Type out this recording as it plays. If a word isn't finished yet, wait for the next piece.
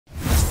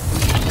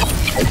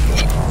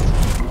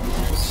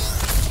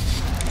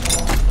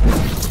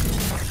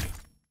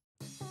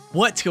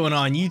What's going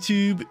on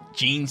YouTube?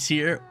 James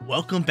here.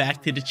 Welcome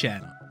back to the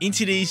channel. In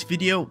today's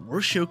video, we're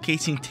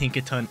showcasing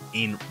Tinkaton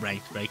in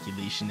Ranked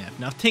Regulation F.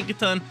 Now,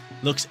 Tinkaton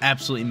looks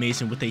absolutely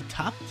amazing with a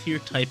top tier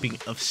typing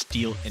of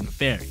Steel and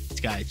Fairy. It's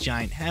got a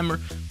giant hammer,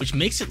 which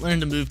makes it learn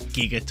to move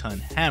Gigaton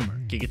Hammer.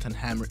 Gigaton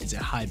Hammer is a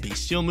high base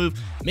steel move,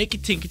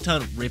 making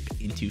Tinkaton rip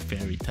into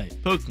Fairy type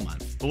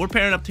Pokemon. But we're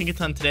pairing up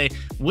Tinkaton today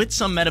with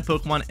some meta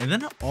Pokemon and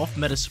then an off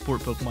meta support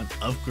Pokemon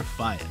of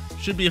Grafaiai.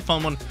 Should be a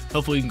fun one.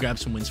 Hopefully we can grab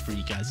some wins for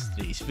you guys in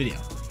today's video.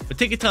 But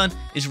Tinkaton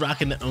is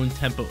rocking the own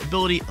tempo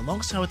ability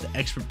alongside with the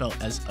expert belt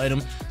as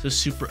item, so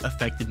super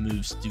effective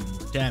moves do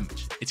more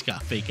damage. It's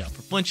got fake out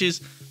for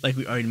flinches, like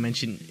we already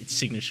mentioned, its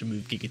signature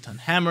move Gigaton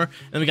Hammer,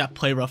 and then we got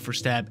play rough for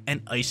stab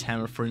and ice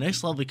hammer for a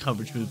nice lovely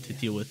coverage move to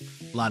deal with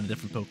a lot of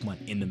different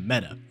Pokemon in the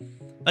meta.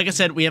 Like I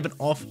said, we have an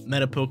off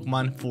meta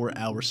Pokemon for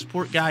our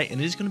support guy, and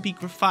it is going to be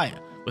Grafaiai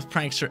with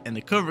Prankster and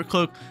the Covert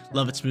Cloak.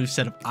 Love its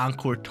moveset of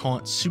Encore,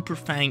 Taunt, Super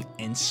Fang,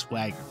 and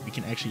Swagger. We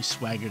can actually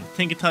Swagger the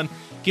Tinkaton,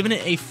 giving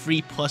it a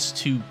free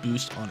 +2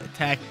 boost on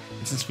attack,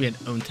 and since we had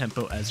own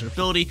tempo as our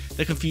ability,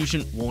 the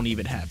confusion won't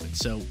even happen.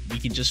 So we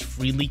can just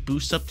freely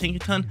boost up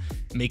Tinkaton,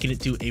 making it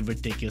do a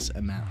ridiculous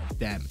amount of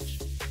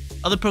damage.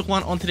 Other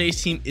Pokemon on today's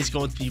team is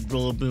going to be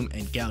Rillaboom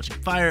and Gouging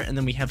Fire, and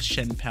then we have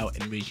Chien-Pao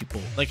and Raichu.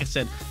 Like I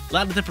said, a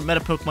lot of different meta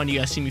Pokemon you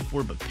guys seen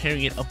before, but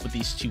pairing it up with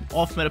these two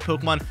off meta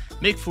Pokemon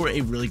make for a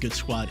really good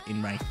squad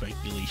in Ranked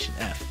Regulation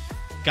F.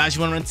 Guys,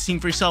 you want to rent the team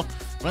for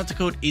yourself? Rent the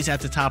code is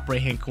at the top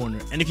right hand corner,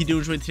 and if you do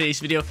enjoy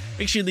today's video,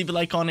 make sure you leave a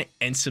like on it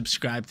and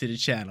subscribe to the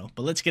channel.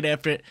 But let's get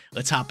after it.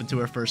 Let's hop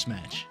into our first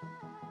match.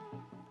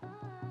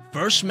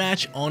 First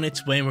match on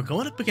its way, and we're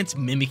going up against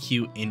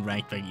Mimikyu in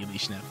Ranked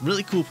Regulation F.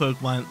 Really cool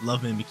Pokemon,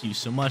 love Mimikyu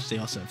so much. They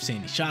also have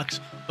Sandy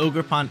Shocks,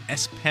 Ogerpon,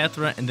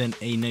 Espathra, and then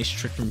a nice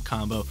Trick Room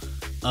combo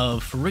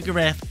of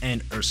Farigiraf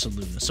and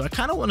Ursaluna. So I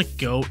kind of want to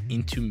go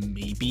into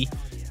maybe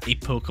a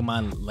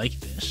Pokemon like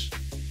this.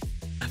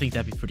 I think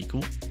that'd be pretty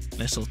cool.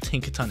 Nice little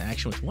Tinkaton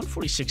action with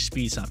 146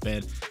 speed is not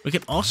bad. We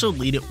can also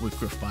lead it with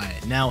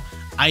Grafaiai. Now,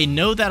 I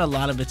know that a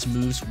lot of its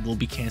moves will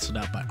be canceled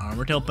out by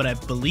Armor Tail, but I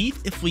believe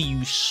if we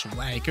use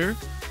Swagger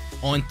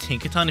on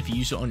Tinkaton, if you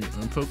use it on your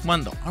own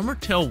Pokemon, the Armor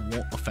Tail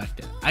won't affect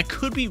it. I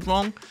could be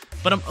wrong,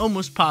 but I'm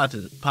almost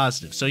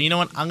positive. So you know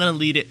what? I'm going to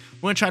lead it.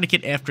 We're going to try to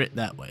get after it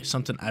that way.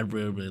 Something I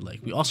really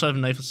like. We also have a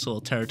nice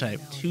little Tera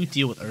type to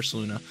deal with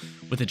Ursaluna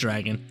with a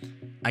dragon.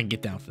 I can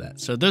get down for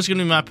that. So those are going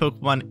to be my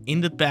Pokemon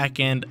in the back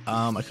end.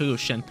 I could go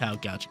Chien-Pao,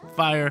 Gouging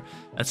Fire.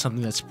 That's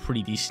something that's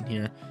pretty decent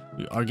here.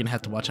 We are going to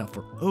have to watch out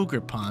for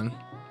Ogerpon,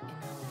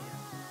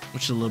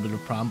 which is a little bit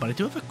of a problem. But I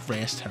do have a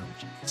Grass Terror,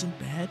 which isn't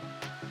bad.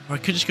 Or I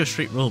could just go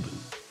straight Rillaboom.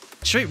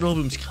 Straight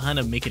Rillaboom's kind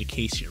of making a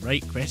case here,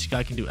 right? Grassy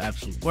Guy can do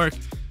absolute work.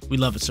 We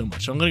love it so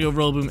much. So I'm going to go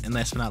Rillaboom, and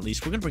last but not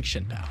least, we're going to bring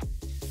Chien-Pao.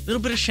 A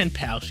little bit of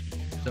Chien-Pao.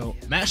 So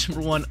match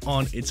number 1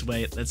 on its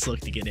way. Let's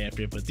look to get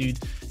after it. But dude,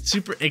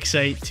 super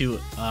excited to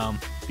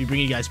be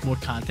bringing you guys more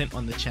content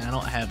on the channel.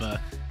 I have a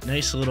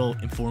nice little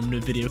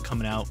informative video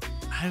coming out.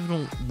 I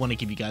don't want to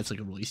give you guys like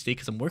a release date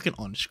because I'm working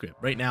on the script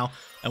right now.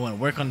 I want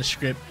to work on the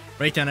script,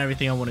 write down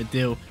everything I want to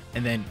do,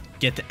 and then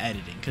get to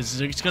editing,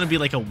 because it's going to be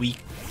like a week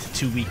to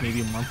 2 week,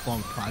 maybe a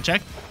month-long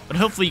project. But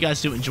hopefully you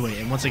guys do enjoy it,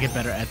 and once I get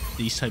better at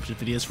these types of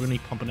videos, we're going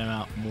to be pumping them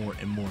out more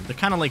and more. They're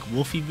kind of like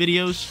Wolfie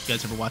videos. You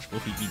guys ever watch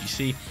Wolfie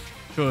VGC?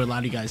 I'm sure a lot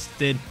of you guys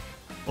did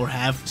or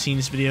have seen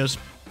his videos.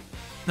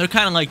 They're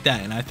kind of like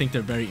that, and I think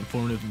they're very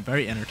informative and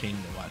very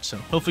entertaining to watch. So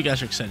hopefully you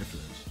guys are excited for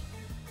those.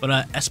 But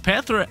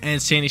Espathra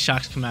and Sandy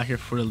Shocks come out here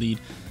for the lead,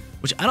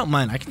 which I don't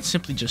mind. I can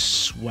simply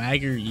just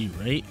Swagger you,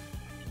 right?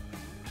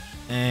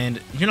 And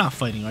you're not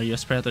fighting, are you,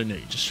 Espathra? No,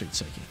 you're just straight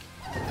Psychic.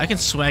 I can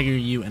Swagger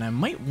you, and I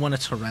might want to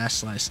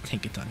Terrasilize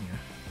Tinkaton here.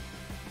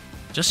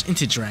 Just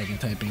into Dragon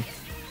typing.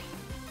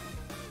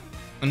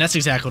 And that's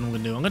exactly what I'm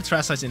going to do. I'm going to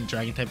Terrasilize into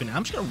Dragon typing, and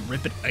I'm just going to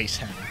rip it Ice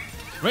Hammer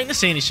right into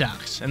Sandy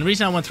Shocks. And the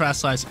reason I want to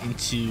Terrasilize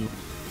into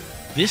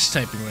this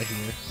typing right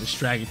here, this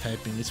Dragon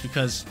typing, is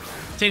because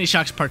Sandy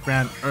Shocks Park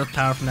Ground, Earth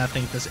Power from that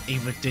thing does a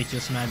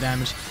ridiculous amount of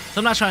damage. So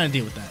I'm not trying to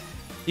deal with that.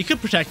 You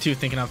could Protect too,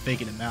 thinking I'm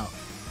faking him out.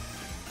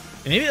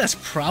 And maybe that's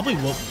probably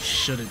what we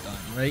should have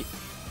done, right?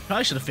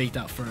 Probably should have faked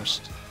out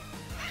first.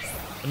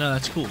 But no,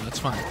 that's cool. That's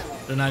fine.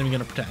 They're not even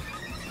going to Protect.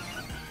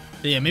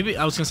 But yeah, maybe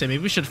I was going to say,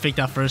 maybe we should have faked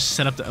out first,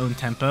 set up the own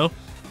tempo,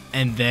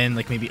 and then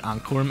like maybe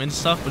Encore him and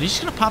stuff. But he's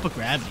just going to pop a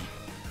Gravity,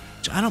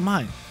 which I don't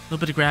mind. A little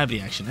bit of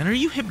Gravity action. And are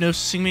you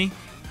Hypnosising me?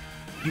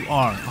 You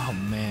are. Oh,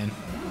 man.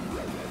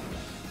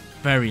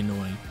 Very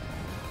annoying.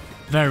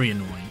 Very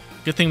annoying.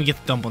 Good thing we get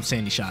the dump on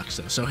Sandy Shocks,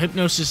 though. So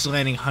Hypnosis is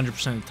landing 100%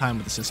 of the time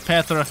with this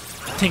Espathra.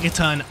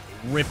 Tinkaton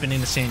ripping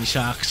into Sandy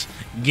Shocks.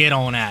 Get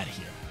on out of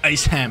here.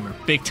 Ice Hammer.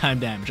 Big time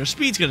damage. Our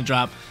speed's going to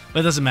drop, but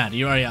it doesn't matter.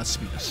 You already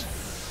outspeed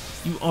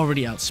us. You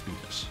already outspeed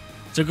us.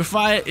 So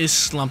Grafaiai is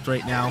slumped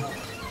right now.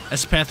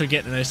 Espathra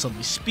getting a nice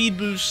lovely speed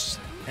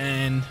boost.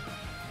 And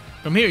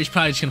from here, he's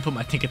probably just going to put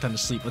my Tinkaton to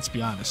sleep. Let's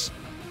be honest.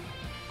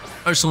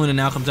 Ursaluna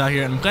now comes out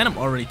here, and I'm glad I'm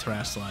already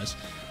Terrasilize.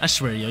 I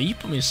swear, yo, you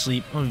put me to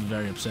sleep, I'm gonna be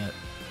very upset.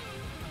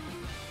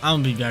 I'm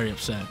gonna be very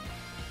upset.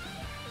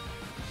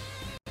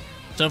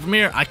 So from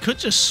here, I could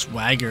just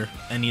swagger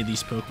any of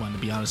these Pokemon, to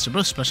be honest. They're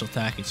both special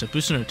attacking, so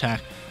boosting their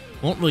attack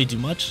won't really do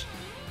much.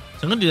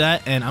 So I'm going to do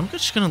that, and I'm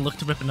just going to look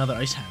to rip another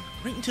Ice Hammer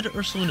right into the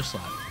Ursaluna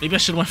slot. Maybe I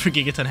should have went for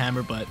Gigaton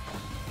Hammer, but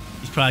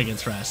he's probably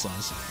against Fast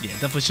Laws. Yeah,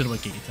 definitely should have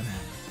went Gigaton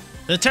Hammer.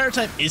 The Tera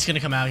type is going to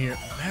come out here.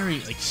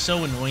 Very, like,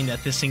 so annoying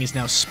that this thing is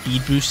now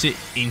speed boosted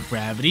in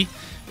Gravity,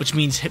 which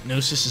means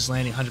Hypnosis is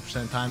landing 100% of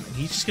the time, and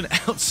he's just going to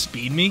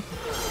outspeed me.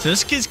 So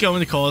this kid's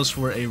going to cause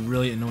for a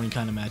really annoying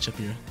kind of matchup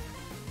here.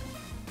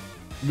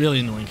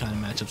 Really annoying kind of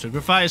matchup. So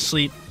Grafaiai is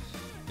asleep.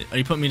 Are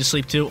you putting me to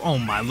sleep too? Oh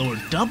my lord.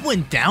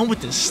 Doubling down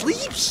with the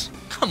sleeps?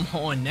 Come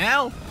on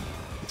now.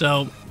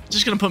 So,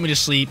 just going to put me to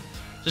sleep.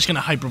 Just going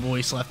to hyper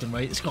voice left and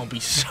right. It's going to be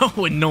so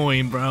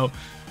annoying, bro.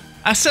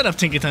 I set up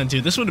Tinkaton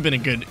too. This would have been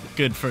a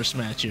good first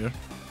match here.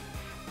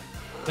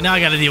 But now I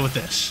got to deal with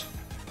this.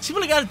 See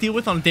what I got to deal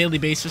with on a daily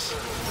basis?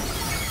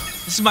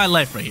 This is my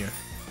life right here.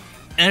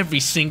 Every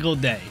single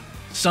day,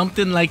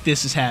 something like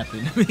this is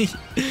happening.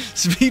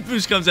 Speed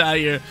Boost comes out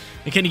here.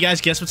 And can you guys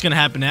guess what's going to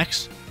happen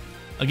next?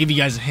 I'll give you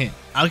guys a hint.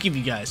 I'll give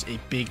you guys a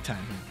big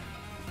time hint.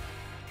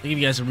 I'll give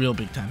you guys a real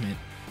big time hint.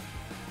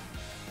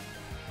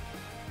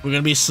 We're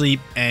going to be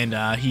asleep, and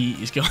he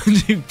is going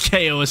to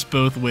KO us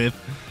both with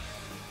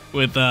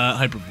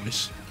Hyper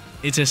Voice.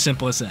 It's as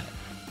simple as that.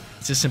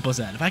 It's as simple as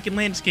that. If I can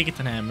land this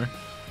Gigaton Hammer,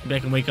 maybe I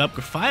can wake up.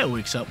 Grafaiai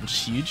wakes up, which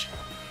is huge.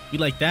 If you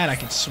like that, I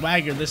can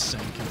swagger this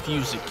and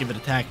confuse it, give it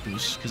attack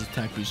boost, because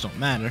attack boosts don't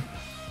matter.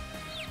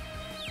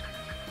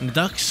 And the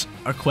ducks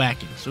are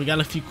quacking. So we got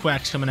a few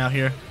quacks coming out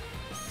here.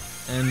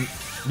 And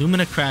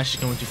Lumina Crash is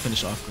going to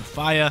finish off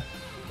Grafaiai.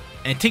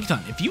 And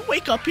Tinkaton, if you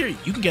wake up here,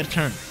 you can get a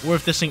turn. Or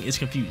if this thing is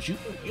confused, you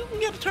can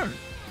get a turn.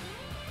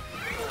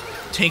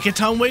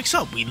 Tinkaton wakes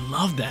up. We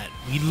love that.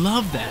 We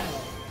love that.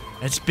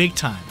 That's big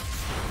time.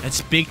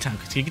 That's big time.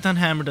 Because Gigaton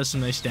Hammer does some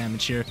nice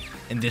damage here.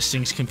 And this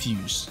thing's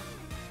confused.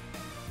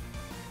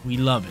 We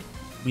love it.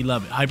 We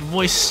love it. Hyper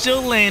Voice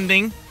still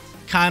landing.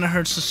 Kind of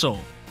hurts the soul.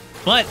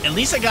 But at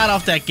least I got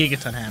off that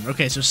Gigaton Hammer.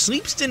 Okay, so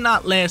sleeps did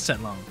not last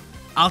that long.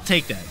 I'll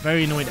take that.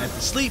 Very annoyed at the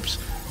sleeps.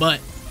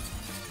 But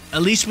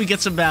at least we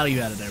get some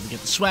value out of there. We get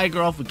the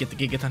swagger off. We get the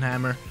Gigaton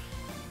Hammer.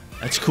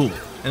 That's cool.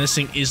 And this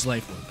thing is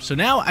Life Orb. So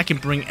now I can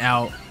bring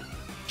out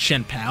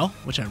Chien-Pao,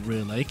 which I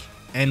really like,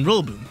 and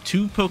Rillaboom.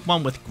 Two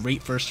Pokemon with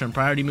great first turn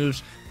priority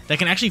moves that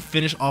can actually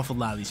finish off a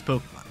lot of these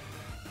Pokemon.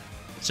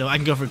 So I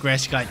can go for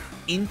Grassy Guide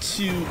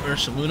into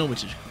Ursaluna,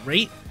 which is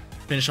great.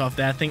 Finish off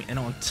that thing. And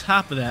on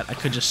top of that, I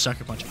could just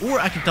Sucker Punch. Or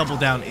I could double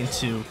down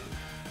into...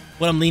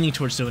 What I'm leaning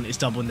towards doing is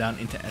doubling down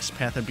into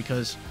Espather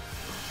because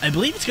I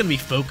believe it's going to be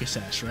Focus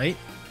Sash, right?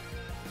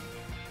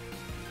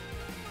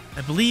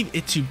 I believe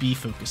it to be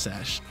Focus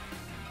Sash.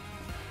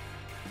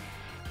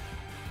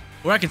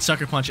 Or I can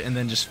Sucker Punch and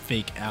then just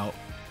fake out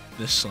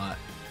this slot.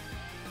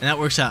 And that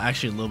works out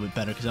actually a little bit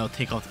better because I'll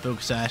take off the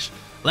Focus Sash,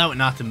 allow it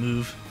not to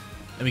move,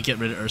 and we get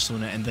rid of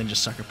Ursaluna and then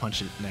just Sucker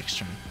Punch it next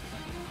turn.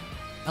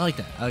 I like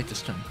that. I like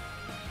this turn.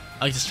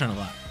 I like this turn a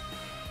lot.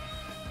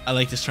 I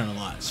like this turn a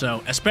lot. So,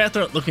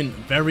 Espather looking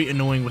very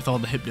annoying with all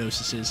the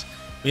Hypnosises.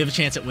 We have a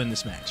chance at winning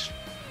this match.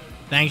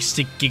 Thanks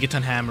to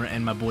Gigaton Hammer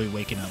and my boy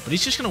waking up. But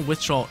he's just going to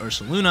withdraw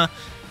Ursaluna.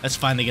 That's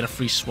fine. They get a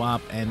free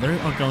swap. And they're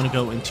going to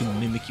go into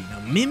Mimikyu. Now,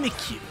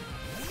 Mimikyu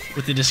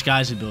with the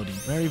Disguise ability.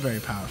 Very,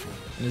 very powerful.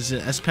 And is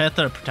it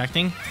Espather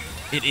protecting?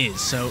 It is.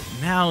 So,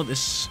 now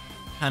this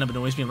kind of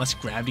annoys me unless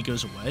Gravity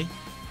goes away.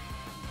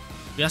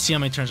 We got to see how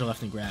many turns are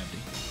left in Gravity.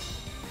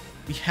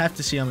 We have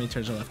to see how many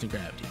turns are left in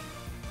Gravity.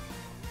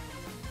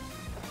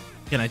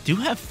 Again, I do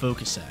have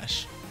Focus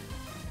Sash.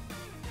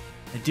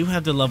 I do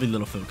have the lovely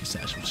little Focus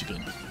Sash, which is good.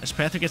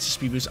 Espather gets a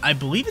speed boost. I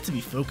believe it to be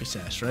Focus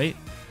Sash, right?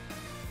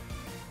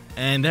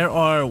 And there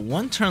are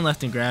one turn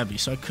left in Gravity,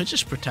 so I could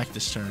just protect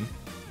this turn.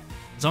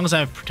 As long as I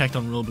have Protect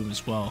on Rillaboom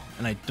as well,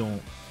 and I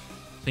don't.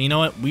 So you know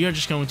what? We are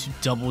just going to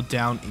double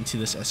down into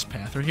this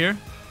Espather here.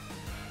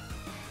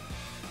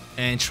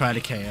 And try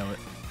to KO it.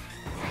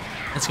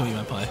 That's going to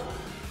be my play.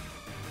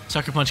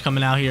 Sucker Punch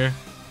coming out here.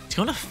 It's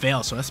going to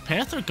fail, so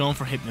Espather going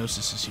for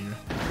Hypnosis this here.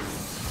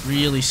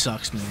 Really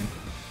sucks, man.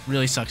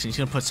 Really sucks, and he's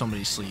going to put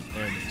somebody to sleep.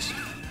 There it is.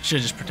 Should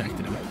have just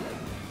protected him.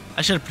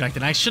 I should have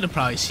protected him. I should have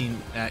probably seen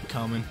that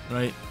coming,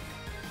 right?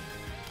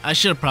 I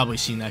should have probably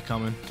seen that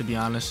coming, to be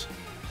honest.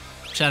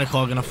 Shadow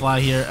Claw going to fly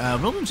here.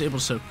 Rillaboom's able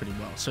to soak pretty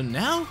well. So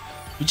now,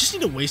 we just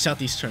need to waste out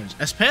these turns.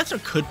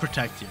 Espather could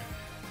protect here.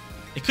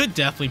 It could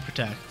definitely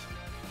protect.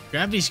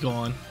 Gravity's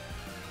gone.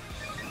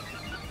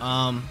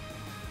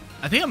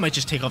 I think I might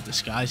just take off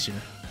Disguise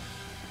here.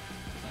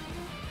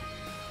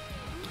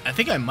 I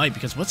think I might,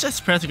 because what's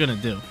Espather going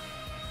to do? I'm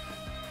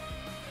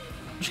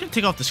just going to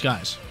take off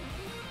Disguise.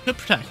 Could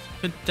protect.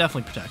 Could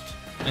definitely protect.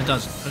 And it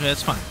doesn't. Okay,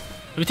 that's fine.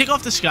 If we take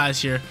off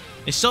Disguise here,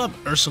 they still have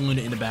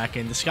Ursaluna in the back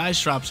end. Disguise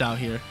drops out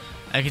here.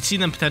 I can see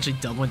them potentially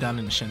doubling down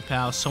into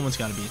Chien-Pao. Someone's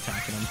got to be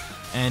attacking them.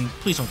 And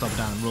please don't double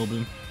down on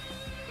Rillaboom.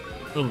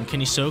 Rillaboom, can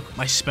you soak?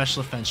 My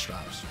special defense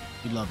drops.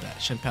 We love that.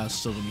 Chien-Pao's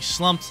still going to be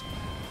slumped.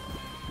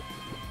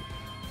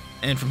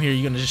 And from here,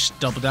 you're going to just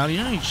double down. You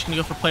know, you're just going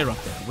to go for Play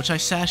Rough there, which I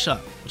sash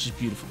up, which is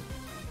beautiful.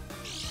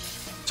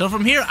 So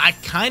from here, I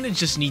kind of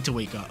just need to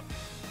wake up.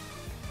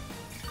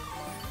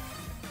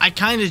 I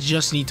kind of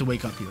just need to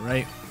wake up here,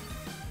 right?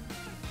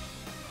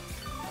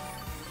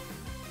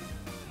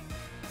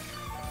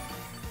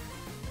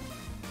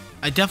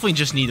 I definitely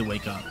just need to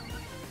wake up.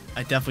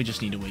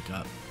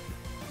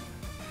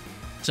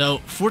 So,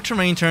 for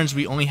terrain turns,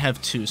 we only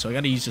have 2, so I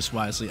gotta use this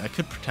wisely. I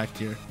could protect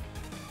here.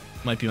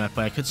 Might be my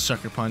play. I could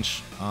Sucker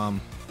Punch.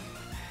 I'm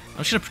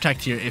just gonna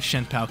protect here. If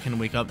Chien-Pao can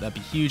wake up, that'd be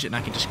huge, and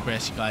I can just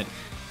Grassy Glide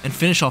and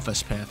finish off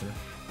Espather.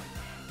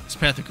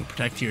 Espather could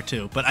protect here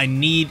too, but I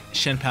need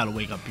Chien-Pao to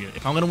wake up here.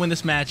 If I'm gonna win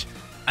this match,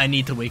 I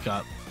need to wake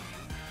up.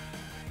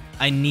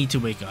 I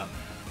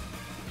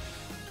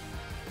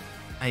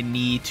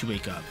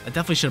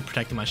definitely should have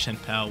protected my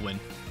Chien-Pao when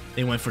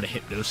they went for the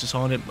Hypnosis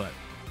on it, but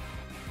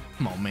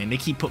come on, man. They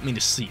keep putting me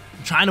to sleep.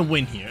 I'm trying to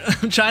win here.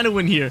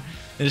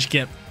 I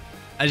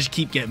just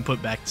keep getting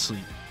put back to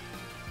sleep.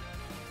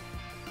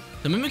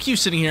 The Mimikyu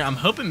sitting here. I'm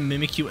hoping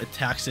Mimikyu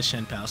attacks the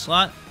Chien-Pao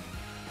slot.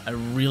 I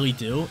really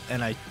do,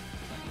 and I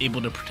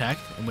able to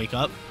protect and wake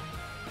up.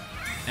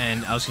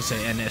 And I was gonna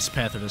say, and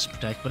Espather does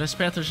protect, but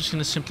Espather's just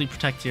gonna simply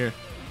protect here.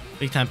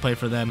 Big time play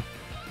for them.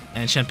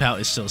 And Chien-Pao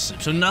is still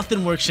asleep. So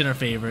nothing works in our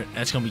favor.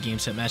 That's gonna be game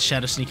set match.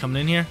 Shadow Sneak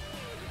coming in here.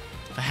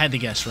 If I had to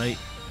guess, right?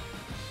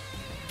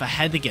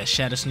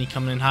 Shadow Sneak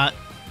coming in hot.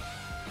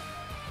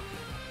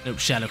 Nope,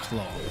 Shadow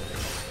Claw.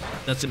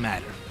 Doesn't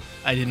matter.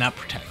 I did not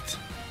protect.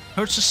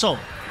 Hurts the soul.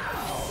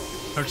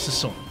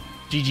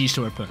 GG's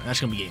to our opponent. That's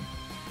gonna be game.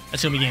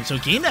 So a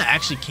game that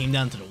actually came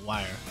down to the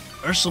wire.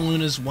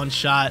 Ursaluna's one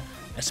shot.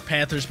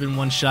 Espather's been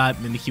one shot.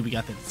 Mimikyu, we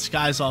got the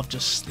disguise off.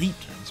 Just sleep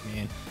turns,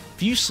 man.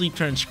 Few sleep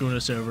turns screwing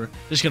us over.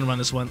 Just gonna run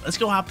this one. Let's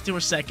go hop into our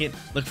second.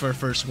 Look for our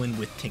first win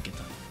with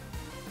Tinkaton.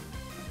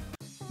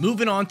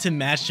 Moving on to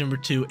match number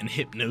 2, and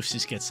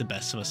Hypnosis gets the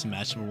best of us in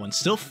match number 1.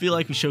 Still feel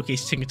like we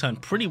showcased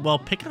Tinkaton pretty well,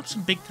 picking up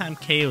some big-time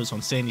KOs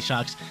on Sandy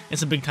Shocks and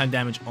some big-time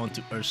damage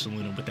onto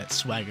Ursaluna with that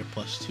Swagger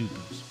 +2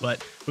 boost.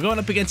 But we're going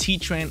up against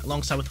Heatran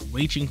alongside with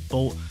Raging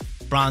Bolt,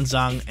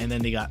 Bronzong, and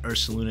then they got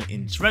Ursaluna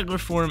in its regular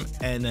form,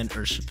 and then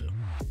Urshifu.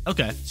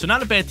 Okay, so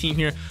not a bad team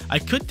here. I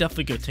could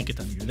definitely go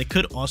Tinkaton here. They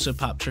could also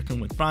pop Trick Room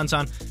with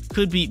Bronzong.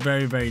 Could be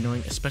very, very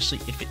annoying, especially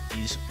if it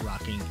is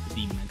rocking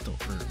the Mental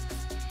Herb.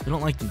 We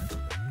don't like the Mental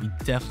Herb. We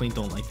definitely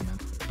don't like the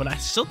Mental Herb. But I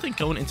still think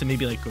going into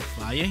maybe like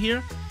Grafaiai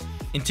here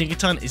in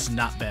Tinkaton is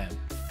not bad.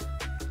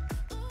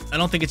 I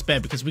don't think it's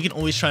bad because we can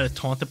always try to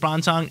taunt the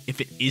Bronzong. If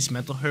it is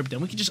Mental Herb,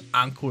 then we can just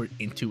Encore it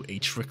into a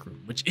Trick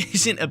Room, which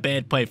isn't a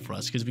bad play for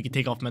us because we can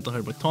take off Mental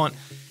Herb with Taunt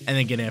and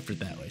then get after it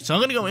that way. So I'm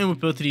going to go in with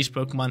both of these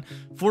Pokemon.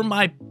 For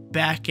my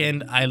back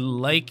end, I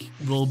like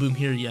Rillaboom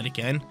here yet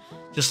again.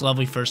 Just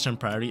lovely first turn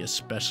priority,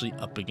 especially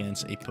up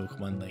against a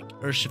Pokemon like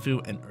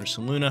Urshifu and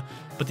Ursaluna.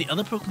 But the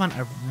other Pokemon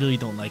I really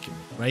don't like it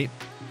with, right?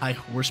 High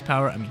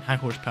horsepower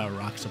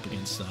rocks up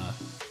against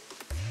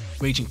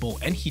Raging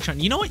Bolt and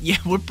Heatran. You know what? Yeah,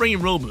 we're bringing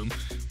Rillaboom.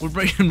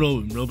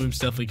 Rillaboom's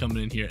definitely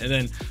coming in here. And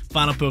then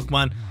final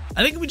Pokemon,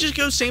 I think we just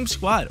go same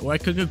squad, or I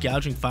could go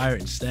Gouging Fire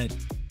instead.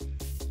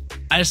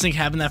 I just think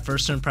having that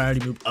first turn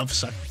priority move of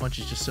Sucker Punch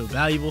is just so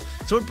valuable.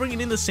 So we're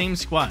bringing in the same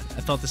squad.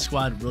 I thought the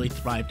squad really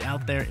thrived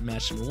out there in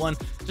match number 1.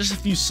 Just a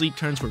few sleep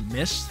turns were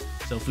missed.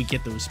 So if we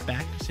get those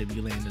back, say we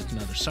land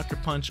another Sucker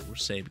Punch, or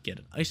say we get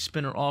an Ice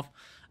Spinner off,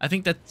 I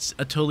think that's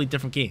a totally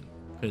different game.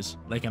 Because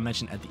like I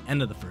mentioned at the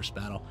end of the first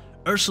battle,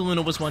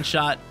 Ursaluna was one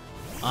shot.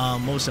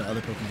 Most of the other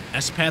Pokemon.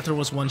 Espather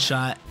was one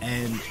shot.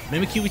 And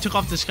Mimikyu we took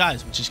off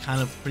Disguise, which is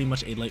kind of pretty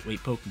much a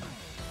lightweight Pokemon.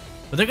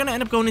 But they're going to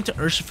end up going into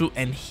Urshifu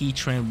and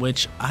Heatran,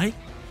 which I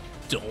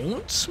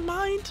don't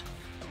mind.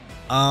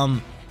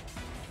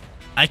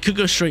 I could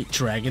go straight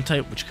Dragon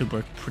type, which could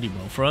work pretty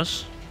well for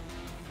us.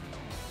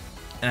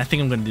 And I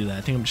think I'm going to do that.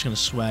 I think I'm just going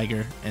to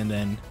Swagger and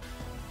then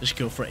just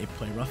go for a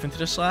Play Rough into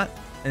the slot.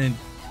 And then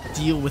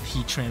deal with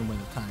Heatran when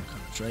the time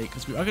comes, right?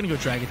 Because we are going to go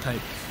Dragon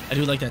type. I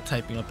do like that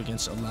typing up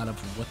against a lot of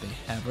what they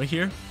have right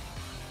here.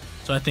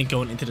 So I think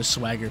going into the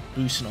Swagger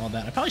boost and all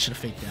that, I probably should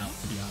have faked out,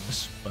 to be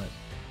honest. But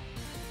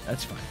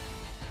that's fine.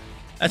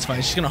 That's fine.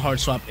 It's just going to hard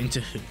swap into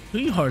who? Who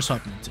are you hard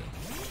swapping into?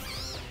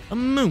 A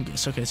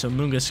Moongus. Okay, so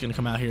Moongus is going to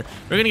come out here.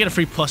 We're going to get a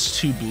free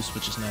 +2 boost,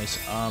 which is nice.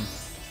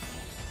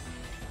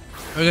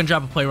 We're going to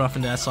drop a Play Rough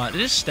into that slot. It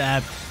is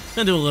Stab. It's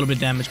going to do a little bit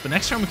of damage, but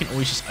next turn we can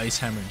always just Ice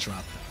Hammer and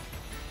drop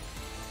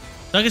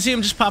that. So I can see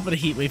him just popping a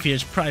Heat Wave here.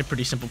 It's probably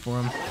pretty simple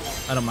for him.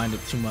 I don't mind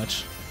it too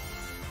much.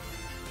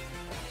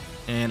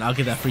 And I'll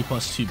get that free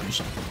 +2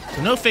 boost off him.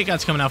 So no fake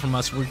outs coming out from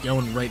us. We're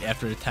going right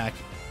after attack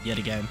yet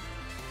again.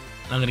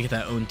 And I'm going to get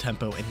that own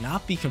tempo and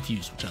not be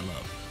confused, which I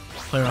love.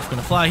 Play Rough going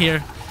to fly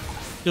here.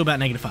 Do about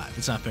 -5.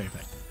 It's not very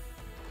effective.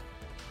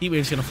 Heat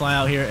Wave's going to fly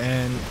out here,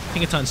 and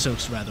Tinkaton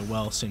soaks rather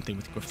well. Same thing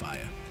with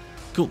Grafaiai.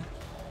 Cool.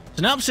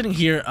 So now I'm sitting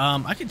here.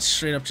 I could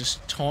straight up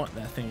just taunt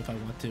that thing if I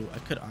want to. I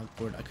could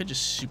Encore it. I could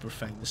just Super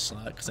Fang this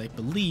slot, because I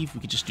believe we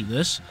could just do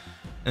this.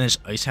 And then just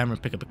Ice Hammer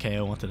and pick up a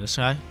KO onto this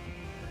guy.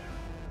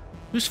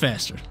 Who's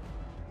faster?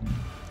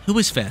 Who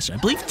is faster? I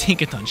believe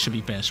Tinkaton should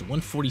be faster.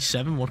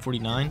 147,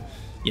 149.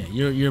 Yeah,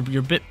 you're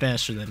a bit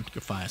faster than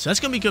Grafaiai. So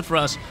that's going to be good for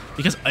us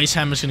because Ice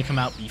Hammer's going to come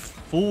out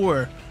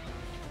before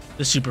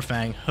the Super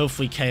Fang.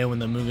 Hopefully KO in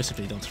the Moongus if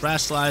they don't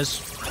Terastallize.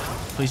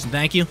 Please and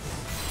thank you.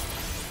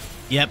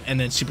 Yep, and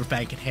then Super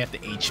Fang can half the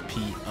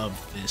HP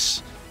of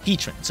this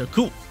Heatran. So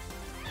cool.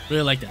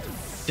 Really like that.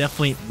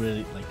 Definitely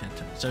really like that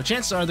turn. So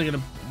chances are they're going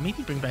to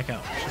maybe bring back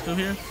out. Let's go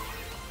here.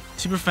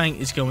 Super Fang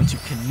is going to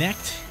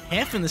connect,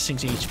 half in this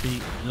thing's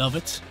HP. Love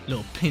it.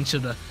 Little pinch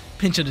of the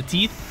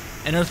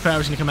teeth. And Earth Power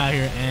is going to come out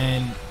here,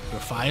 and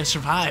Grafaiai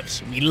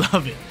survives. We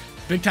love it.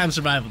 Big time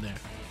survival there.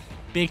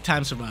 Big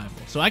time survival.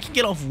 So I can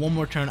get off one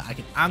more turn. I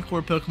can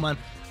Encore Pokemon.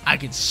 I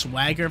can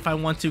Swagger if I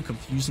want to,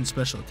 confusing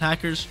special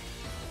attackers.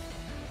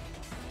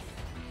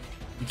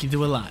 We can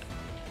do a lot.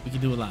 We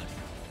can do a lot.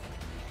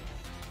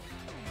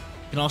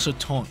 We can also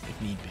taunt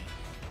if need be.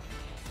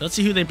 So let's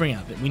see who they bring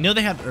out. We know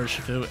they have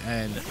Urshifu,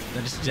 and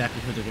that is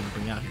exactly who they're going to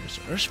bring out here.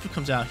 So Urshifu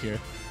comes out here.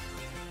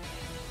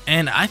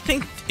 And I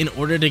think in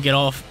order to get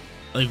off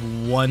like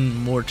one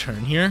more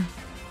turn here,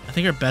 I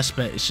think our best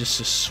bet is just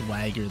to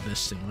Swagger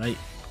this thing, right?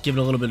 Give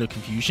it a little bit of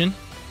confusion.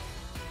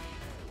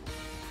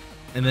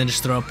 And then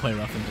just throw a Play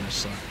Rough into the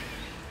slot.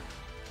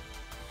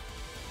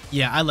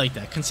 Yeah, I like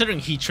that. Considering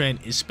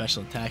Heatran is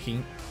special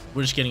attacking,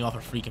 we're just getting off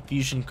a free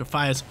confusion.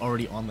 Grafaiai is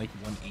already on like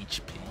 1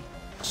 HP.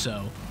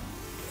 So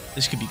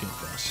this could be good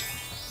for us.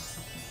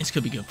 This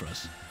could be good for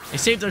us. They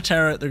saved their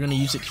Tera. They're going to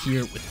use it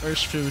here with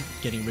Urshifu,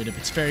 getting rid of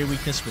its fairy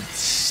weakness with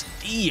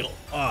Steel.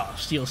 Oh,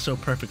 Steel is so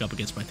perfect up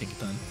against my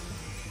Tinkaton.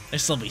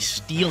 Nice lovely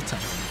Steel type.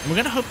 And we're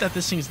going to hope that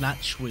this thing is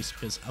not choice,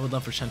 because I would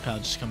love for Chien-Pao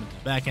just to come into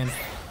the back end,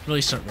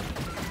 really start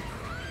ripping.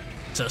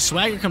 So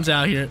Swagger comes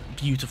out here.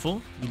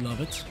 Beautiful. We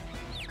love it.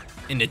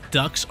 And the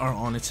ducks are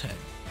on its head.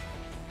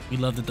 We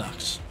love the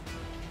ducks.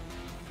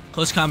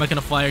 Close combat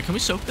gonna flyer. Can we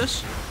soak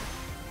this?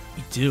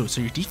 We do. So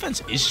your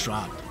defense is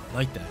dropped. I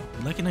like that.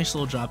 We like a nice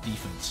little drop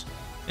defense.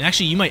 And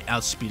actually, you might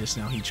outspeed us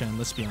now, Heatran.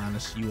 Let's be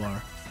honest. You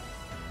are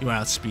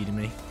outspeeding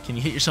me. Can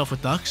you hit yourself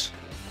with ducks?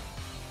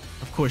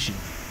 Of course you do.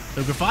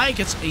 So Grafaiai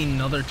gets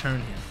another turn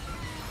here.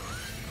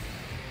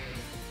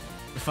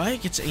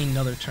 Grafaiai gets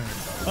another turn.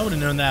 If I would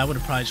have known that, I would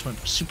have probably just went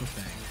for Super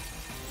Fang.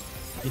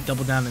 They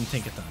double down in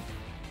Tinkaton.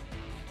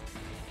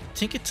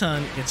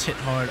 Tinkaton gets hit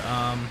hard.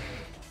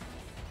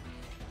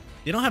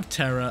 They don't have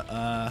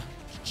Tera.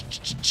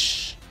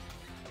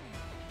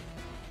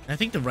 I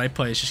think the right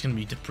play is just going to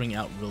be to bring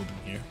out Rillaboom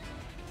here.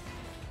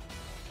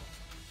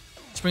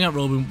 Let's bring out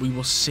Rillaboom. We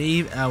will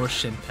save our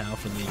Chien-Pao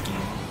for late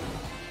game.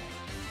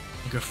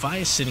 And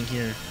Grafaiai is sitting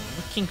here.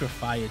 What can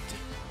Grafaiai do?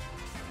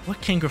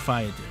 What can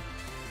Grafaiai do?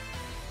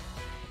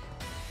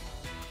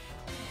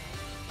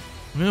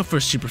 I'm going to go for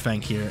a Super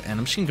Fang here, and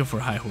I'm just going to go for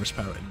a high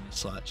horsepower in the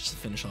slot just to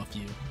finish off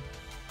you.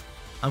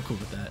 I'm cool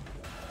with that.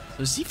 So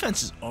his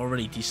defense is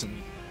already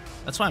decently.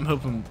 That's why I'm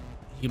hoping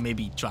he can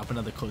maybe drop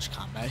another close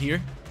combat here.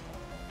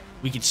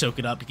 We could soak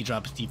it up, he could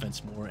drop his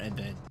defense more, and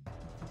then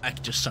I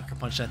could just sucker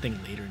punch that thing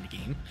later in the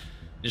game.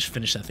 Just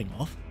finish that thing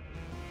off.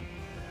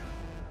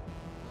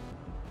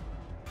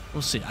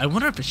 We'll see. I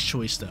wonder if it's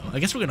choice, though. I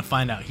guess we're going to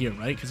find out here,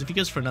 right? Because if he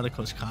goes for another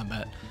close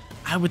combat,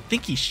 I would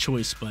think he's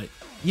choice, but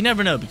you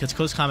never know, because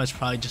close combat is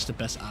probably just the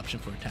best option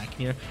for attacking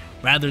here,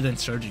 rather than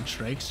surging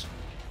strikes.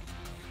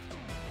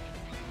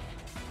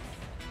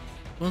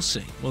 We'll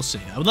see. We'll see.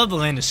 I would love to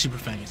land a Super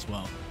Fang as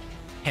well.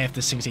 Half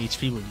this thing's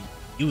HP would be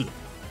beautiful.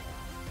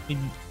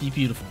 It'd be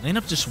beautiful. They end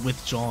up just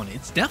withdrawing.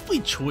 It's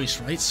definitely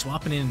choice, right?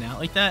 Swapping in and out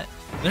like that.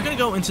 They're going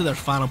to go into their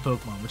final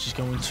Pokemon, which is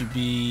going to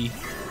be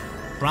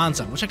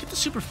Bronzong, which I get the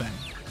Super Fang.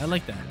 I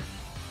like that.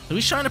 So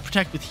he's trying to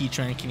protect with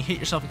Heatran. Can you hit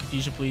yourself in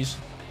confusion, please?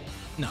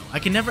 No, I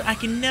can never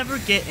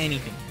get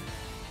anything.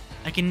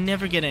 I can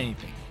never get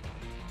anything.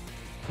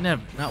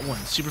 Never. Not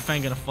once. Super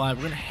Fang gonna fly.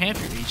 We're gonna half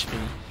your HP.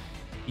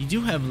 You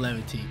do have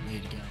Levitate. Way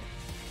to go.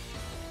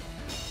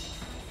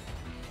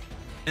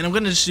 And I'm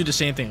gonna just do the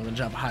same thing. I'm gonna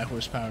drop a high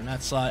horsepower in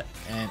that slot,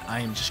 and I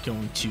am just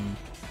going to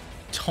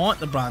taunt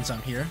the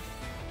Bronzong here.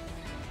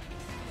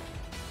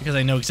 Because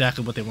I know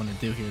exactly what they want to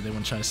do here. They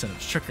want to try to set up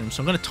Trick Room.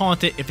 So I'm going to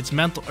taunt it. If it's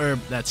Mental Herb,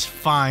 that's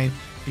fine.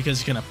 Because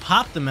it's going to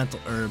pop the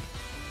Mental Herb.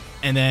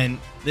 And then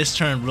this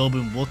turn,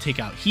 Rillaboom will take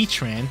out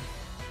Heatran.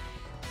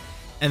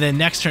 And then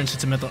next turn,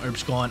 since the Mental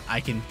Herb's gone, I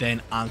can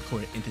then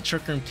Encore it into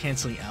Trick Room,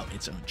 canceling out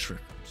its own Trick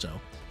Room.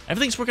 So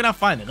everything's working out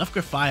fine. Enough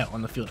Grafaiai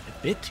on the field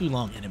a bit too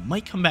long, and it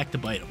might come back to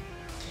bite them.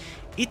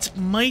 It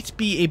might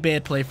be a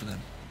bad play for them.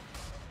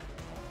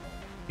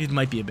 It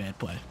might be a bad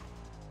play.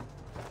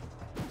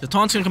 The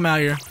taunt's going to come out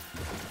here.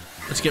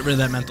 Let's get rid of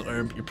that Mental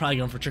Herb. You're probably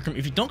going for Trick Room.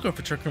 If you don't go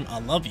for Trick Room,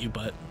 I'll love you,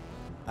 but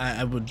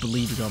I would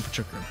believe you're going for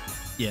Trick Room.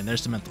 Yeah, and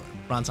there's the Mental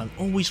Herb. Bronzong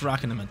always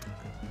rocking the Mental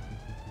Herb.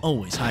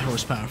 Always. High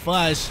horsepower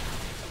flies.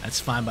 That's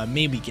fine by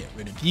me. We get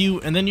rid of you,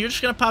 and then you're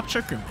just going to pop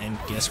Trick Room. And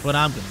guess what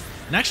I'm going to do?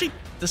 And actually,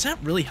 does that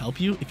really help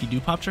you if you do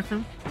pop Trick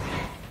Room?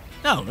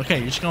 No. Okay,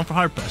 you're just going for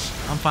Hard Press.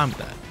 I'm fine with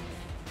that.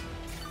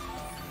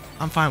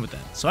 I'm fine with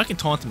that. So I can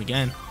taunt him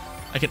again.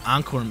 I can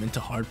Encore him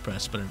into Hard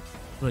Press, but I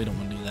really don't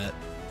want to do that.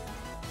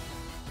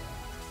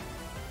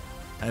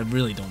 I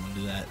really don't want to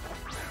do that.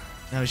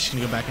 Now he's just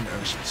going to go back into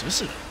Urshifu. So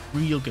this is a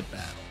real good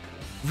battle.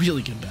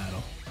 Really good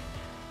battle.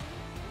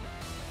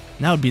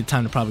 Now would be the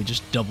time to probably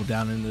just double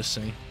down into this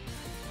thing.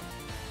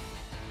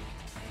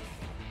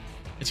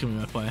 It's going to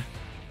be my play.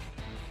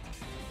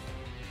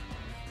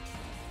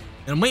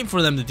 And I'm waiting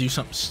for them to do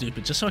something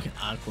stupid just so I can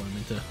Encore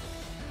them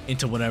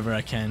into whatever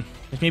I can.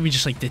 Like maybe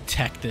just like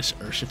detect this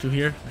Urshifu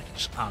here. I can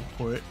just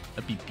Encore it.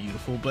 That'd be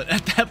beautiful. But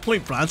at that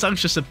point,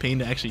 Bronzong's just a pain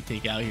to actually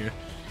take out here.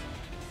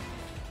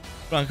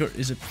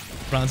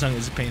 Bronzong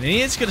is a pain. And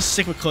it's going to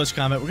stick with close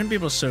combat. We're going to be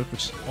able to soak,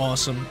 which is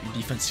awesome. Your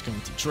defense is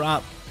going to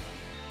drop.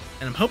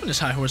 And I'm hoping this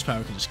high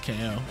horsepower can just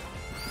KO.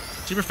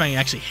 Super Fang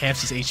actually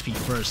halves his HP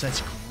first.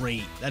 That's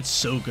great. That's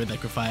so good that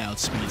Grafaiai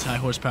outspeeds. High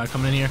horsepower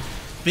coming in here.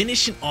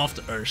 Finishing off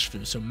the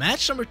Urshifu. So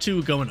match number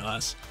 2 going to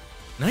us.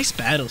 Nice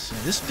battles.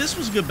 This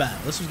was a good battle.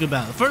 This was a good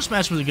battle. The first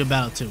match was a good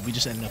battle too. We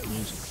just ended up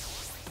losing.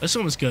 This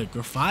one was good.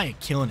 Grafaiai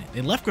killing it.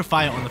 They left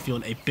Grafaiai on the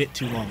field a bit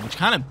too long, which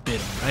kind of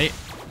bit him, right?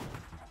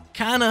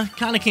 Kind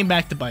of came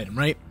back to bite him,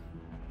 right?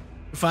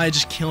 Grafaiai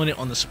just killing it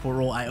on the support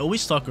role. I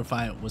always thought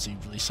Grafaiai was a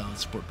really solid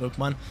support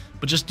Pokemon,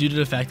 but just due to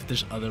the fact that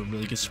there's other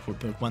really good support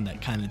Pokemon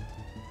that kind of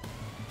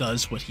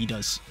does what he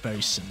does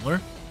very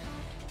similar,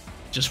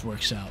 just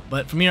works out.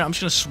 But from here, I'm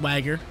just going to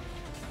Swagger,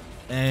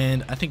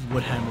 and I think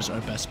Wood Hammer's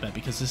our best bet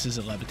because this is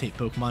a Levitate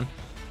Pokemon,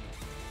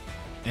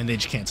 and they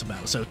just cancel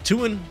battle. So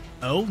 2-0,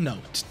 no,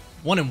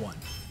 1-1.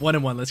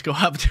 1-1. Let's go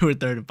up to our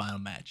third and final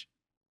match.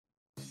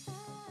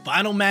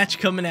 Final match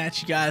coming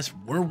at you guys.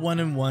 We're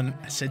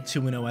 1-1. I said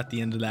 2-0 at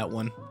the end of that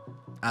one.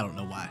 I don't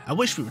know why. I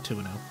wish we were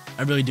 2-0.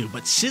 I really do.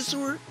 But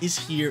Scizor is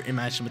here in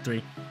match number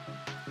 3.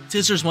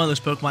 Scizor is one of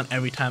those Pokemon,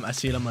 every time I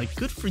see it, I'm like,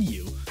 good for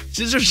you.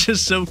 Scizor's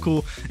just so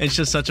cool. And it's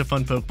just such a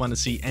fun Pokemon to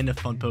see and a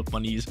fun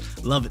Pokemon to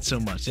use. Love it so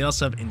much. They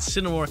also have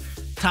Incineroar,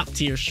 top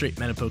tier straight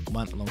meta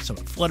Pokemon, alongside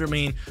with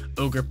Fluttermane,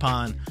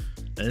 Ogerpon,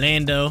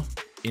 Lando,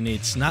 in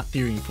its not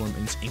Therian form,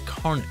 in its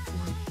incarnate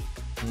form.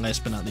 And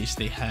last but not least,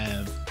 they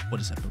have,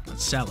 what is that Pokemon?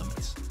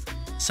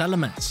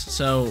 Salamence.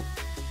 So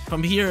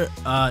from here,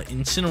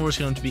 Incineroar is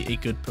going to be a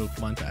good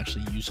Pokemon to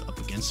actually use up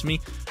against me.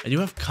 I do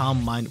have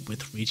Calm Mind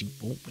with Raging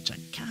Bolt, which I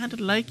kind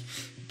of like,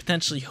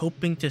 potentially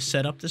hoping to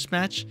set up this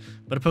match.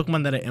 But a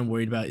Pokemon that I am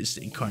worried about is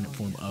the incarnate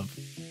form of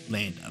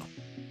Lando.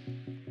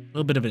 A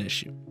little bit of an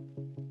issue.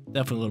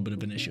 Definitely a little bit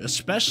of an issue,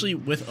 especially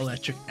with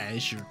Electric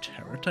as your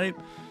Tera type.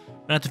 I'm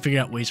gonna have to figure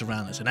out ways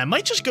around this. And I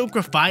might just go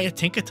Grafaiai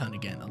Tinkaton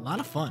again. A lot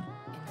of fun.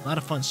 A lot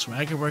of fun.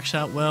 Swagger works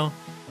out well.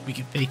 We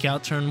can fake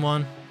out turn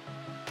 1.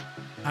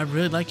 I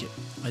really like it.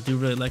 I do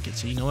really like it.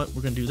 So you know what?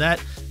 We're going to do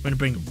that. We're going to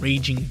bring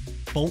Raging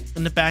Bolt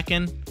in the back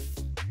end.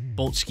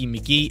 Boltski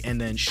McGee and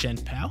then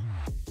Chien-Pao.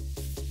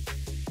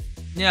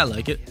 Yeah, I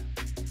like it.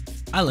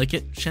 I like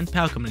it.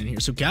 Chien-Pao coming in here.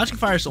 So Gouging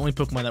Fire is the only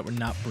Pokemon that we're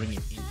not bringing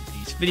in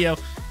today's video.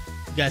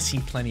 You guys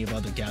seen plenty of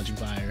other Gouging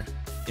Fire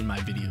in my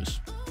videos.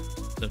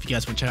 So if you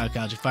guys want to check out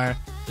Gouging Fire,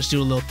 just do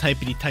a little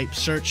typity-type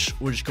search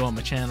or just go on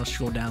my channel,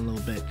 scroll down a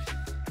little bit.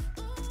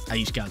 I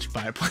use Gouging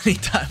Fire plenty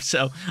of times,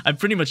 so I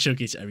pretty much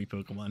showcase every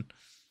Pokemon.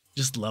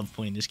 Just love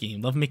playing this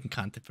game. Love making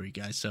content for you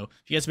guys. So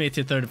if you guys made it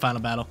to the third and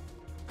final battle,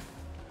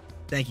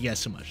 thank you guys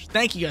so much.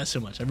 Thank you guys so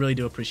much. I really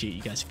do appreciate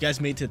you guys. If you guys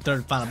made it to the third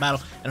and final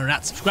battle and are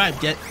not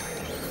subscribed yet,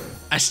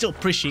 I still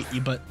appreciate you,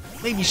 but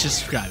maybe you should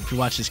subscribe if you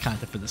watch this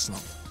content for this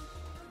long.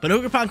 But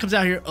Ogerpon comes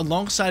out here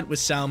alongside with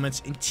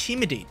Salamence.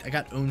 Intimidate. I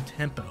got Own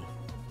Tempo.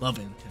 Love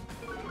it.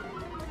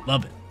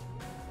 Love it.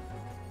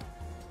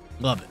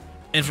 Love it.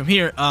 And from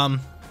here,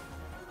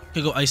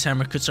 could go Ice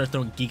Hammer, could start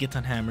throwing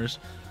Gigaton Hammers.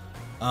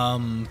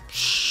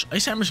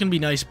 Ice Hammer's gonna be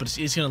nice, but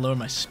it's gonna lower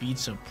my speed,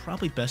 so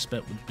probably best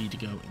bet would be to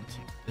go into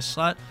this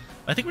slot.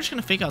 But I think we're just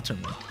gonna fake out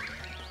turn 1. I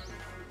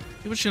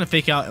think we're just gonna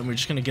fake out, and we're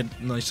just gonna get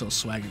a nice little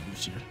swagger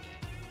boost here.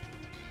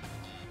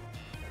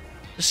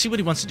 Let's see what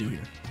he wants to do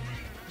here.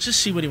 Let's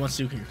just see what he wants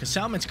to do here, because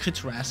Salamence could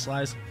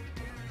Terrasilize.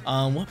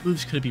 What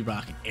moves could it be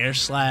rocking? Air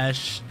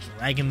Slash,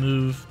 Dragon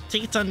Move.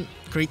 Tinkaton,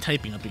 great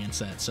typing up against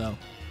that, so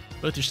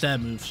both your stab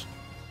moves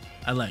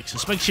I like. So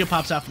Spike Shield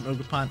pops out from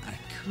Ogerpon. I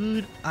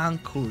could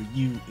Encore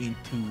you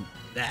into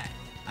that.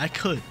 I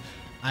could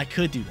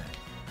do that.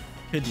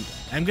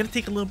 I'm going to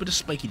take a little bit of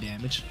spiky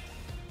damage.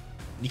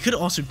 And you could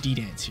also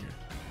D-Dance here.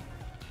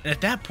 And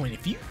at that point,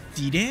 if you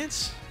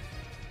D-Dance,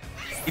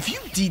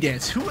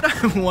 who would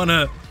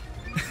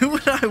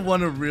I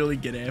want to really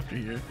get after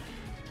here?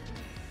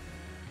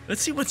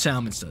 Let's see what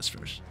Salamence does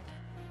first.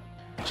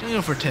 I'm going to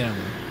go for Tera.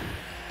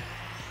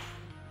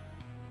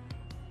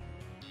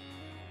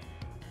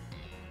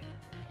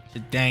 It's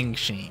a dang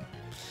shame.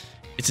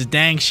 It's a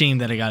dang shame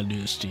that I gotta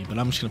do this, G, but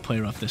I'm just gonna play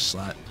her off this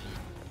slot.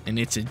 And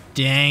it's a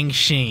dang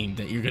shame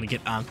that you're gonna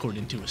get encored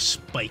into a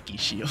spiky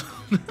shield.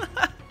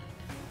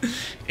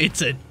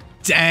 It's a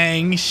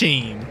dang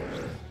shame.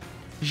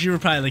 You were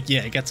probably like,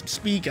 yeah, I got some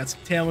speed, got some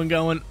tailwind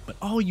going, but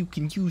all you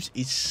can use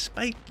is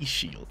spiky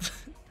shield.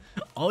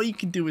 All you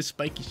can do is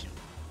spiky shield.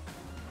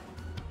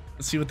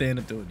 Let's see what they end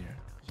up doing here.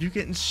 You're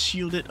getting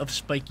shielded of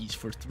spikies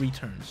for 3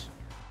 turns.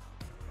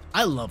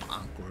 I love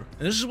Encore.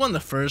 And this is one of the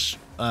first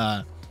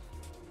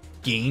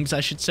games, I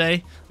should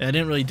say. And I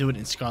didn't really do it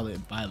in Scarlet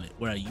and Violet,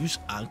 where I use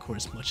Encore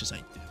as much as I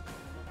do.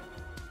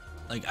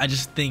 Like, I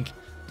just think,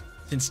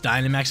 since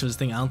Dynamax was a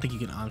thing, I don't think you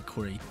can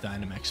Encore a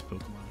Dynamax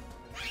Pokemon.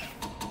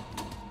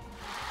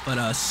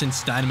 But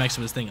since Dynamax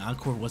was a thing,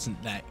 Encore wasn't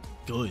that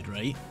good,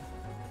 right?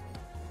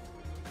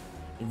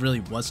 It really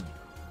wasn't.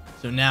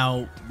 So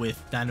now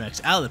with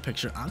Dynamax out of the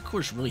picture,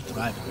 Encore's really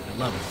thriving. I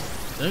love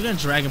it. So they're going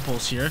to Dragon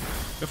Pulse here.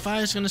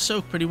 Grafaiai's going to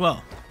soak pretty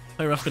well.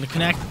 Play Rough going to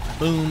connect.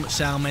 Boom.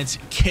 Salamence,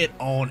 get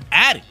on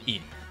at it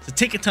here. So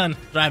Tinkaton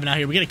thriving out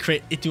here. We get a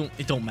crit. It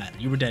don't matter.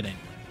 You were dead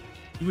anyway.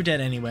 You were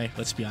dead anyway.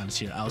 Let's be honest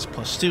here. I was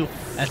 +2.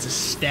 That's a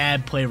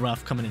stab. Play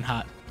Rough coming in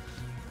hot.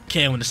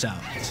 KOing the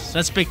Salamence. So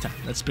that's big time.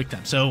 That's big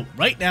time. So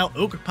right now,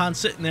 Ogerpon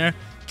sitting there.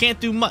 Can't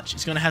do much.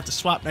 He's going to have to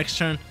swap next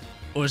turn,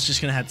 or it's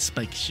just going to have to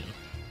Spike Shield.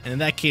 And in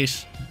that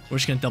case, we're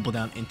just going to double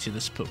down into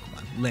this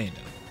Pokemon,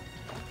 Lando.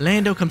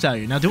 Lando comes out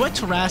here. Now, do I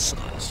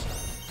Terrasilize?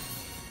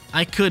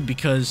 I could,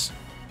 because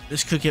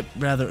this could get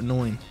rather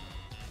annoying.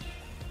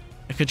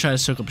 I could try to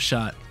soak up a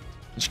shot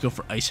and just go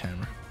for Ice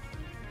Hammer.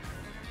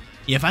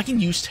 Yeah, if I can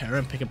use Tera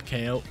and pick up a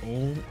KO,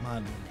 oh my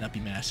lord, that'd be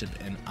massive,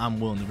 and I'm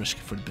willing to risk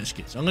it for the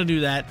biscuit. So I'm going to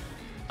do that.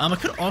 I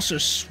could also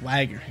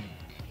Swagger him,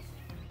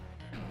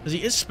 because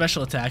he is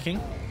special attacking.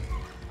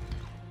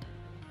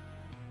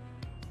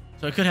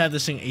 So I could have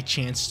this thing a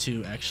chance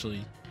to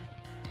actually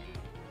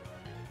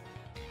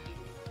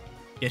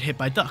get hit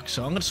by Duck.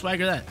 So I'm going to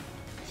Swagger that.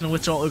 It's going to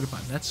withdraw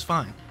Ogerpon. That's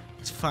fine.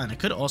 It's fine. I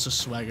could also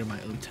Swagger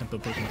my own tempo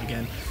Pokemon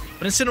again.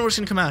 But Incineroar's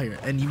going to come out here.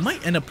 And you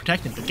might end up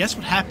protecting. But guess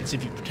what happens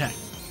if you protect?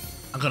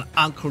 I'm going to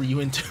Encore you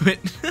into it.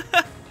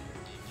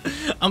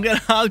 I'm going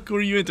to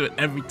Encore you into it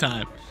every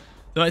time.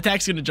 So my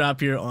attack's going to drop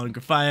here on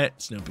Grafaiai.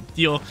 It's no big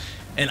deal.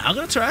 And I'm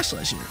going to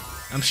Terrasilize here.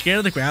 I'm scared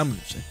of the ground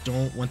moves. I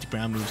don't want the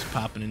ground moves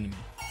popping into me.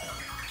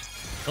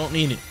 Don't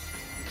need it.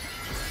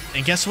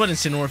 And guess what,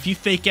 Incineroar? If you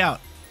fake out,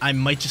 I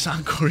might just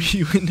Encore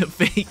you into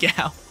fake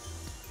out.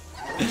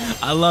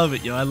 I love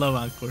it, yo. I love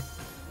Encore.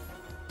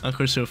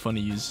 Encore's so fun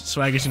to use.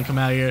 Swagger's gonna come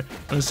out here.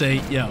 I'm gonna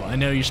say, yo, I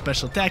know you're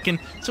special attacking,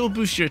 so we'll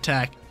boost your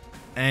attack.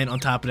 And on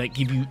top of that,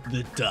 give you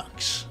the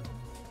Ducks.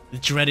 The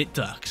dreaded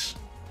Ducks.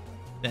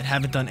 That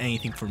haven't done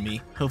anything for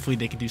me. Hopefully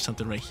they can do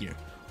something right here.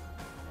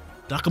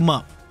 Duck them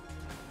up.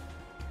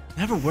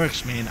 Never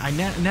works, man. I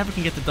never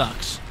can get the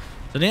Ducks.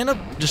 So they end up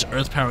just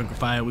Earth Power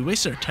Grafaiai. We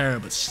wasted our Tera,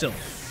 but still.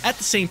 At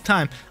the same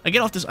time, I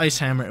get off this Ice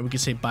Hammer, and we can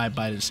say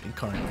bye-bye to this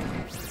Incarnate.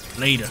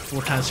 Later.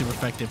 4 times super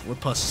effective. We're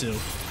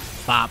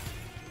 +2. Bop.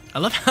 I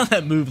love how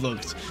that move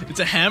looks. It's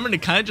a hammer, and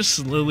it kind of just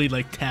slowly,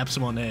 like, taps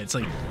him on the head. It's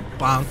like,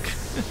 bonk.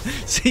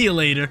 See you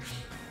later.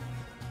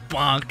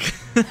 Bonk.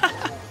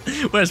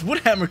 Whereas Wood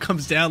Hammer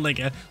comes down like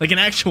an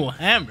actual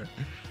hammer.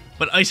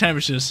 But Ice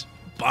Hammer's just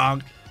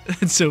bonk.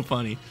 It's so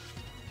funny.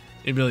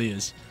 It really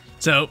is.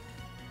 So,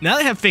 now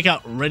they have Fake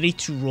Out ready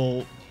to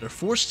roll. They're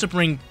forced to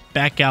bring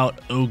back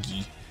out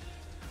Ogi.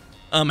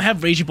 I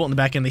have Raging Bolt in the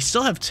back end. They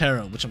still have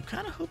Tera, which I'm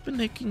kind of hoping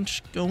they can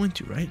just go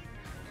into, right?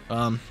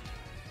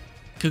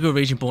 Could go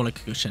Raging Bolt, I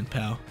could go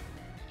Chien-Pao.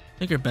 I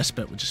think our best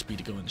bet would just be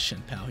to go into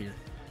Chien-Pao here.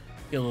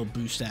 Get a little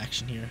boost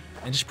action here.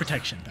 And just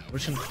protect Chien-Pao. We're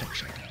just going to protect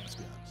Chien-Pao, let's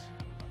be honest.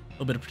 A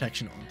little bit of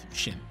protection onto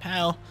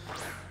Chien-Pao.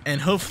 And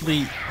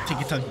hopefully,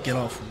 Tinkaton can get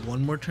off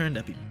one more turn.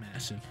 That'd be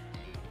massive.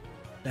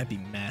 That'd be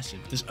massive.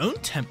 Does Own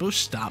Tempo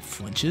stop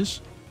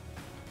flinches?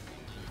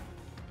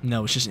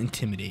 No, it's just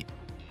Intimidate.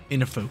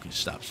 Inner Focus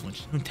stops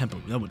flinches. Own Tempo,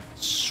 that would have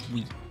been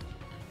sweet.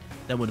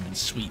 That would have been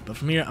sweet. But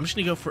from here, I'm just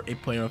going to go for a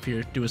player up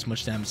here. Do as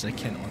much damage as I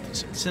can onto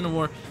this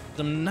Incineroar.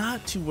 I'm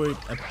not too worried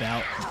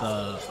about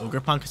the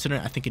Ogerpon,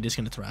 considering I think it is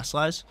going to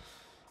Terrasilize.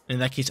 And in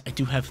that case, I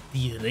do have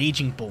the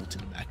Raging Bolt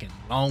in the back end.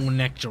 Long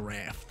Neck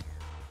Giraffe.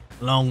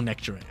 Long Neck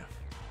Giraffe.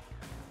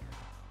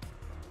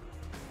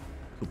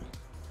 Cool.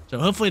 So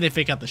hopefully they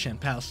fake out the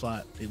Chien-Pao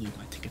slot. They leave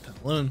my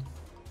Tinkaton alone.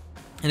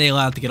 And they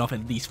allow it to get off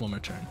at least one more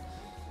turn.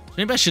 So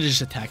maybe I should have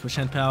just attacked with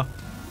Chien-Pao.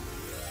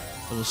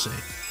 But we'll see.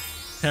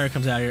 Tera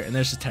comes out here, and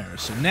there's the Tera.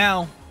 So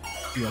now,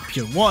 you have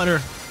Pure Water.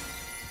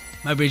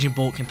 My Raging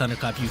Bolt can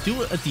Thunderclap you.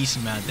 Do a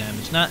decent amount of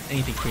damage. Not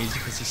anything crazy,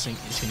 because this thing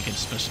is going to get a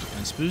special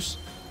defense boost.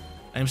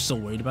 I am still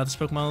worried about this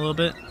Pokemon a little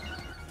bit.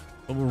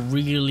 But we're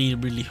really,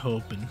 really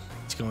hoping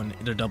it's going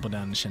to double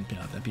down to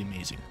Chien-Pao. That'd be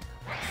amazing.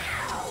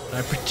 But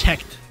I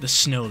protect the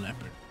Snow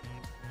Leopard.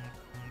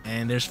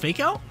 And there's Fake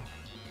Out?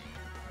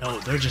 No,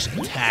 they're just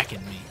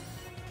attacking me.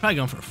 Probably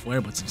going for a Flare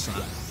Blitz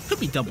inside. Could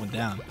be doubling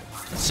down.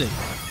 Let's see.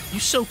 You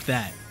soak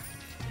that.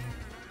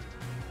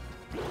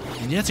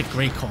 And that's a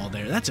great call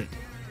there. That's a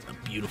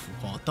beautiful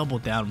call. Double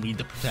down, read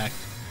the protect.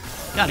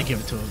 Gotta give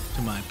it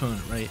to my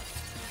opponent, right?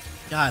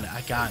 I gotta.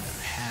 I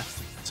have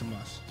to. It's a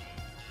must.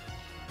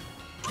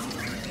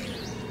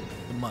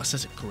 The must.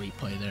 That's a great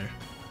play there.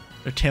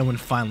 Their Tailwind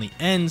finally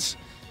ends,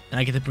 and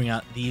I get to bring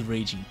out the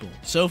Raging Bolt.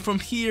 So from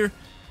here,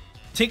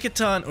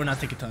 Tinkaton, or not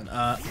Tinkaton,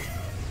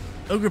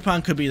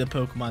 Ogerpon could be the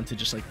Pokemon to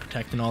just like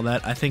protect and all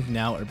that. I think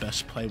now our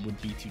best play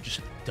would be to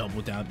just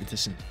double down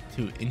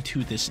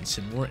into this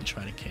Incineroar and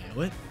try to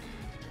KO it.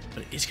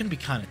 But it's going to be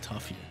kind of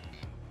tough here.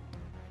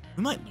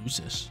 We might lose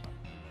this.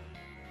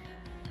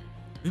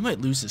 We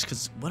might lose this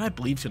because what I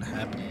believe is going to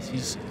happen is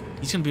he's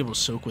going to be able to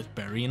soak with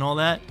Berry and all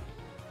that.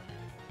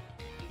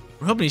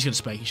 We're hoping he's going to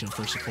Spiky Shield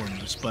first and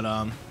foremost. But,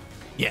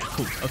 yeah,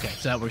 cool. Okay,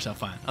 so that works out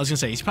fine. I was going to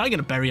say, he's probably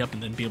going to Berry up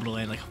and then be able to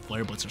land like a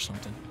Flare Blitz or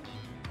something.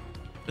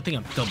 I think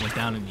I'm doubling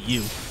down into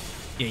you.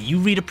 Yeah, you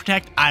read a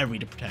Protect, I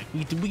read a Protect.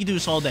 We can do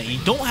this all day.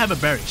 You don't have a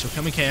Berry, so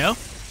can we KO?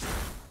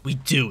 We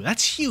do.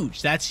 That's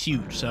huge. That's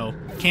huge. So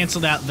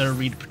canceled out their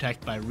read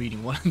protect by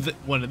reading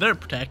one of their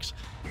protects.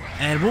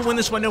 And we'll win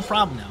this one no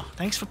problem now.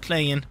 Thanks for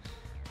playing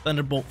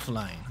Thunderbolt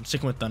Flying. I'm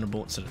sticking with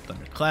Thunderbolt instead of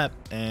Thunderclap.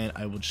 And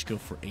I will just go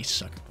for a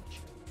Sucker Punch.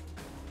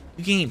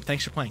 Good game.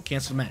 Thanks for playing.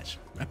 Cancel the match.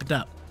 Wrap it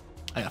up.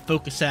 I got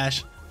Focus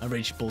Sash. My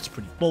Rage Bolt's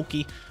pretty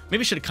bulky.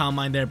 Maybe I should have Calm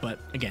Mind there, but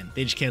again,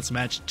 they just canceled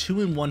the match.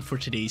 2-1 for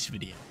today's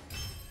video.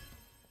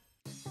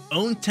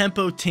 Own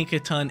Tempo,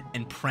 Tinkaton,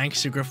 and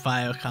Prankster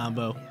Grafaiai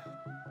combo.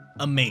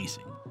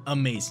 Amazing.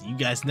 Amazing. You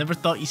guys never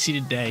thought you'd see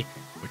the day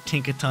where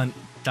Tinkaton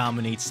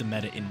dominates the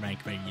meta in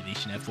Ranked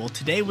Regulation F. Well,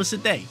 today was the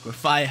day.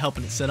 Grafaiai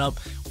helping it set up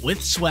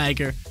with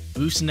Swagger,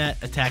 boosting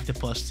that attack to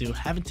 +2,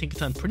 having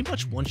Tinkaton pretty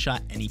much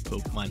one-shot any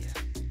Pokemon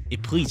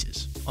it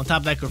pleases. On top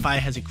of that, Grafaiai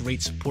has a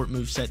great support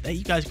moveset that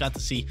you guys got to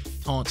see.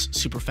 Taunts,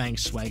 Super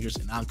Fangs,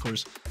 Swaggers, and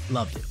Encores.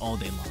 Loved it all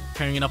day long.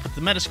 Pairing it up with the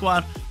Meta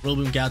Squad,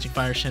 Rillaboom, Gouging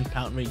Fire,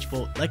 Chien-Pao, and Rage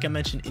Bolt. Like I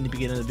mentioned in the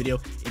beginning of the video,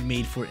 it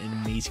made for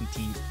an amazing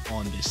team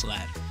on this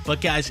ladder.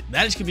 But guys,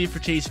 that is going to be it for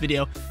today's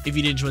video. If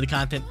you did enjoy the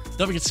content,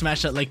 don't forget to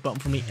smash that like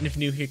button for me. And if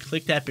you're new here,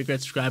 click that big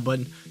red subscribe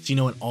button so you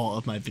know when all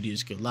of my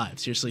videos go live.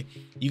 Seriously,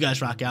 you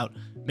guys rock out.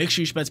 Make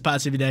sure you spread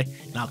positive every day,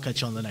 and I'll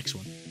catch you on the next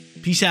one.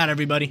 Peace out,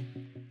 everybody.